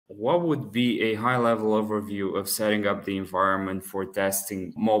What would be a high-level overview of setting up the environment for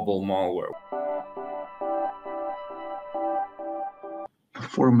testing mobile malware?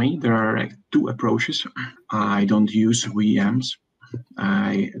 For me, there are two approaches. I don't use VMs.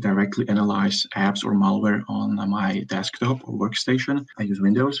 I directly analyze apps or malware on my desktop or workstation. I use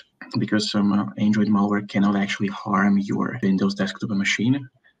Windows because some Android malware cannot actually harm your Windows desktop machine,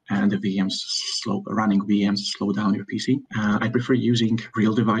 and the running VMs slow down your PC. I prefer using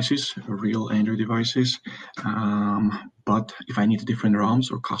real devices, real Android devices. But if I need different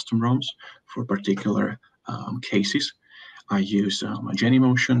ROMs or custom ROMs for particular cases, I use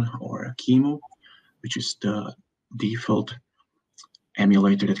Genymotion or Qemu, which is the default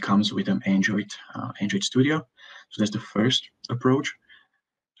emulator that comes with an Android Studio. So that's the first approach,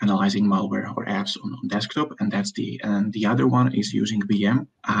 analyzing malware or apps on desktop, and the other one is using VM.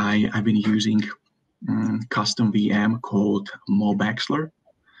 I've been using custom VM called Mobexler.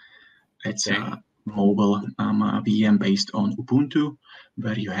 It's a mobile VM based on Ubuntu,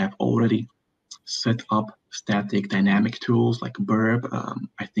 where you have already set up static dynamic tools like burp,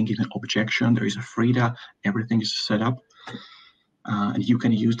 I think even objection. There is a Frida, everything is set up. And you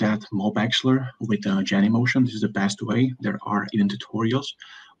can use that Mobexler with Genymotion. This is the best way. There are even tutorials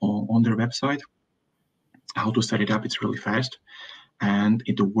on their website how to set it up. It's really fast. And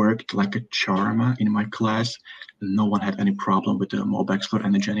it worked like a charm in my class. No one had any problem with the Mobexler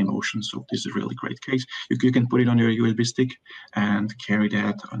and the Genymotion. So this is a really great case. You can put it on your USB stick and carry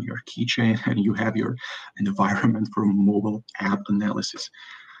that on your keychain, and you have your environment for mobile app analysis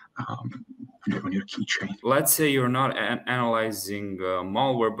on your keychain. Let's say you're not analyzing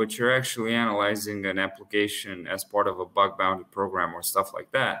malware, but you're actually analyzing an application as part of a bug bounty program or stuff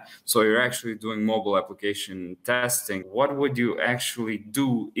like that. So you're actually doing mobile application testing. What would you actually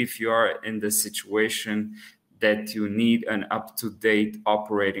do if you are in the situation that you need an up-to-date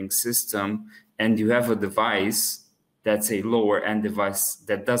operating system and you have a device that's a lower end device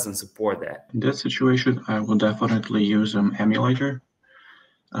that doesn't support that? In that situation, I will definitely use an emulator.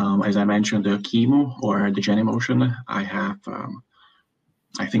 As I mentioned, the Qemu or the Genymotion,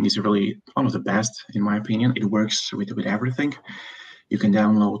 I think it's really one of the best, in my opinion. It works with everything. You can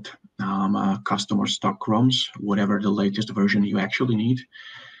download custom or stock ROMs, whatever the latest version you actually need.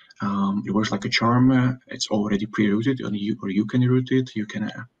 It works like a charm. It's already pre-rooted, or you can root it. You can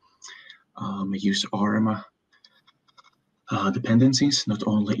use ARM dependencies, not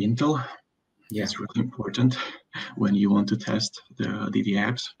only Intel. Yeah. It's really important when you want to test the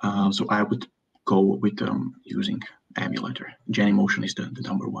apps. So I would go with using emulator. Genymotion is the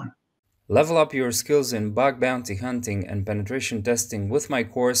number one. Level up your skills in bug bounty hunting and penetration testing with my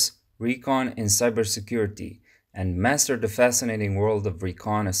course, Recon in Cybersecurity, and master the fascinating world of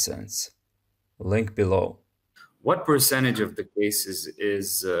reconnaissance. Link below. What percentage of the cases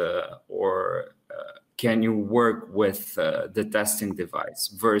can you work with the testing device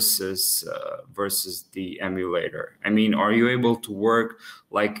versus the emulator? I mean, are you able to work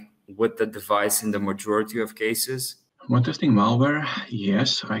like with the device in the majority of cases? When testing malware,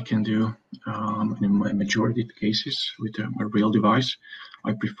 yes, I can do in a majority of cases with a real device.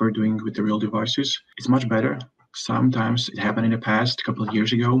 I prefer doing with the real devices. It's much better. Sometimes it happened in the past, a couple of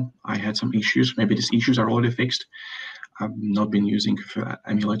years ago. I had some issues. Maybe these issues are already fixed. I've not been using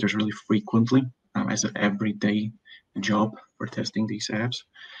emulators really frequently as an everyday job for testing these apps.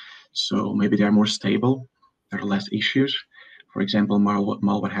 So maybe they're more stable. There are less issues. For example,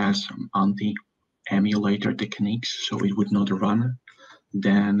 malware has anti-emulator techniques, so it would not run.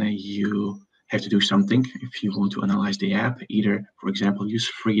 Then you have to do something if you want to analyze the app. Either, for example, use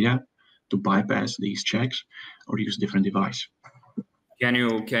Frida to bypass these checks, or use a different device. Can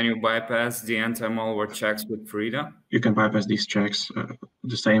you bypass the anti-malware checks with Frida? You can bypass these checks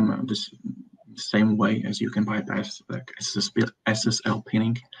the same way as you can bypass the SSL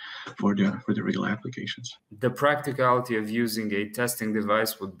pinning for the real applications. The practicality of using a testing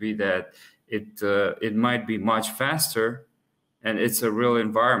device would be that it might be much faster, and it's a real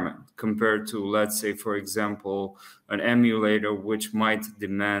environment compared to, let's say, for example, an emulator, which might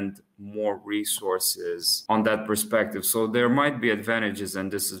demand more resources on that perspective. So there might be advantages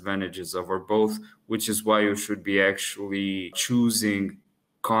and disadvantages over both, which is why you should be actually choosing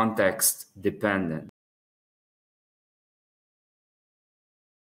context dependent.